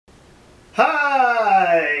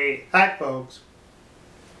Hi folks.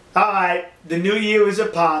 Alright, the new year is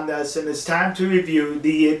upon us and it's time to review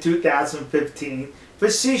the year 2015 for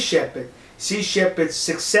Sea Shepherd. Sea Shepherd's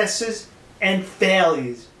successes and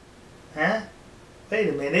failures. Huh? Wait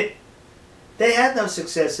a minute. They had no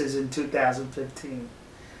successes in 2015.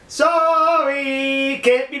 Sorry!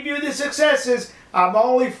 Can't review the successes. I'm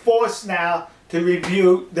only forced now to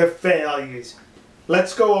review the failures.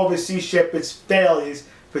 Let's go over Sea Shepherd's failures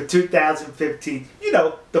for 2015. You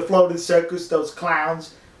know, the floating circus, those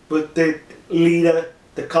clowns, with the leader,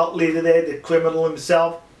 the cult leader there, the criminal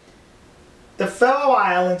himself. The Faroe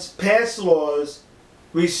Islands passed laws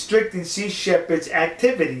restricting Sea Shepherd's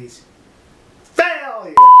activities.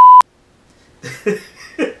 Failure!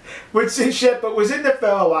 When Sea Shepherd was in the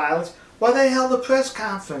Faroe Islands, well, they held a press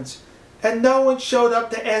conference, and no one showed up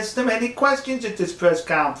to ask them any questions at this press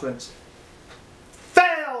conference.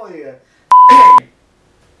 Failure!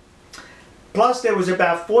 Plus, there was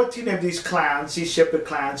about 14 of these clowns, Sea Shepherd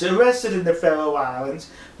clowns, arrested in the Faroe Islands,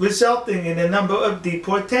 resulting in a number of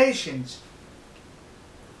deportations.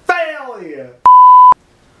 Failure!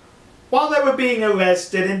 While they were being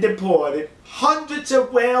arrested and deported, hundreds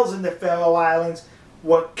of whales in the Faroe Islands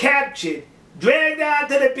were captured, dragged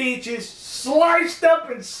onto the beaches, sliced up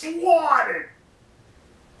and slaughtered.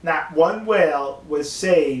 Not one whale was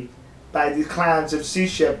saved by the clowns of Sea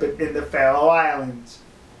Shepherd in the Faroe Islands.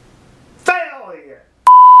 Failure!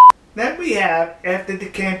 Then we have, after the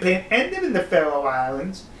campaign ended in the Faroe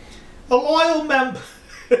Islands, a loyal member,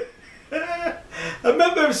 a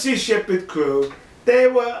member of Sea Shepherd crew, they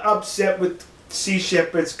were upset with Sea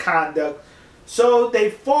Shepherd's conduct, so they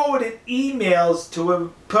forwarded emails to a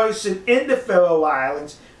person in the Faroe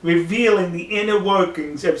Islands revealing the inner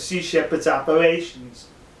workings of Sea Shepherd's operations.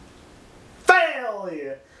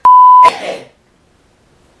 Failure!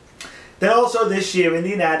 Then also this year in the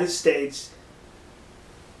United States,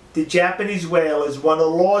 the Japanese whalers won a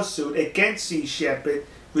lawsuit against Sea Shepherd,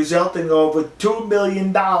 resulting in over $2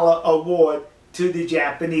 million award to the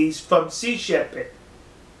Japanese from Sea Shepherd.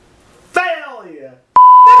 Failure!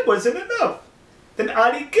 That wasn't enough. Then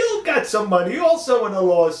Artie Gill got some money also in a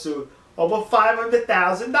lawsuit, over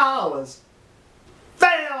 $500,000.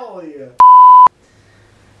 Failure!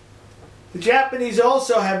 The Japanese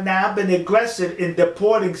also have now been aggressive in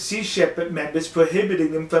deporting Sea Shepherd members,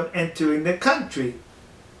 prohibiting them from entering the country.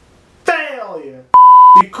 Failure!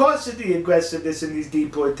 Because of the aggressiveness in these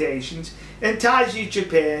deportations, in Taiji,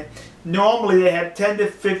 Japan, normally they have 10 to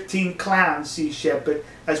 15 clowns Sea Shepherd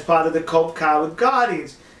as part of the Cove Coward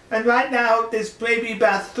Guardians. And right now, there's maybe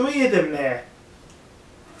about 3 of them there.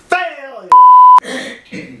 Failure!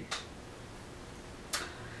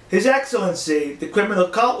 His Excellency, the criminal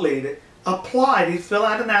cult leader, applied. He filled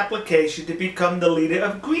out an application to become the leader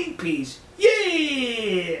of Greenpeace.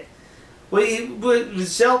 Yeah! Well, he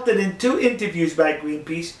resulted in 2 interviews by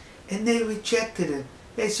Greenpeace, and they rejected him.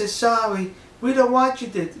 They said, sorry, we don't want you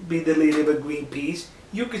to be the leader of Greenpeace.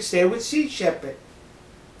 You could stay with Sea Shepherd.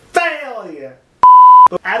 Failure!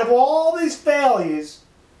 But out of all these failures,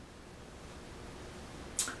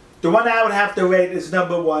 the one I would have to rate as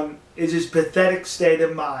 #1 is his pathetic state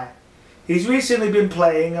of mind. He's recently been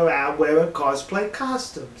playing around wearing cosplay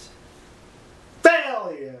costumes.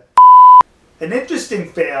 Failure! An interesting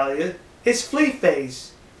failure is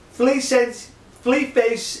Fleaface.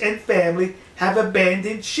 Fleaface and family have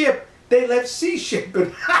abandoned ship. They left Sea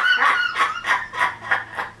Shepherd.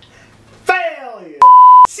 Failure!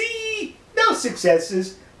 See? No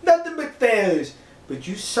successes, nothing but failures. But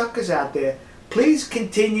you suckers out there, please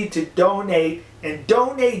continue to donate, and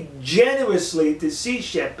donate generously to Sea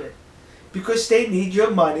Shepherd, because they need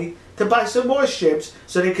your money to buy some more ships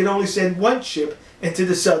so they can only send 1 ship into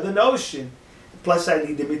the Southern Ocean. Plus I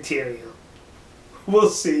need the material. We'll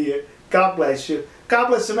see you. God bless you. God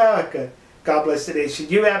bless America. God bless the nation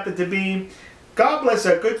you happen to be. God bless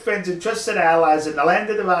our good friends and trusted allies in the land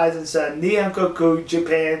of the rising sun, Nihonkoku,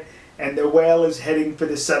 Japan, and the whale is heading for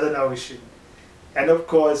the Southern Ocean. And of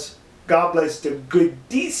course, God bless the good,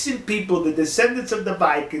 decent people, the descendants of the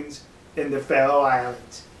Vikings in the Faroe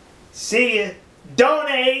Islands. See ya.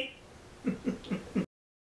 Donate!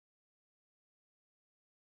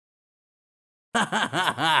 Ha ha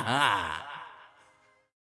ha ha ha!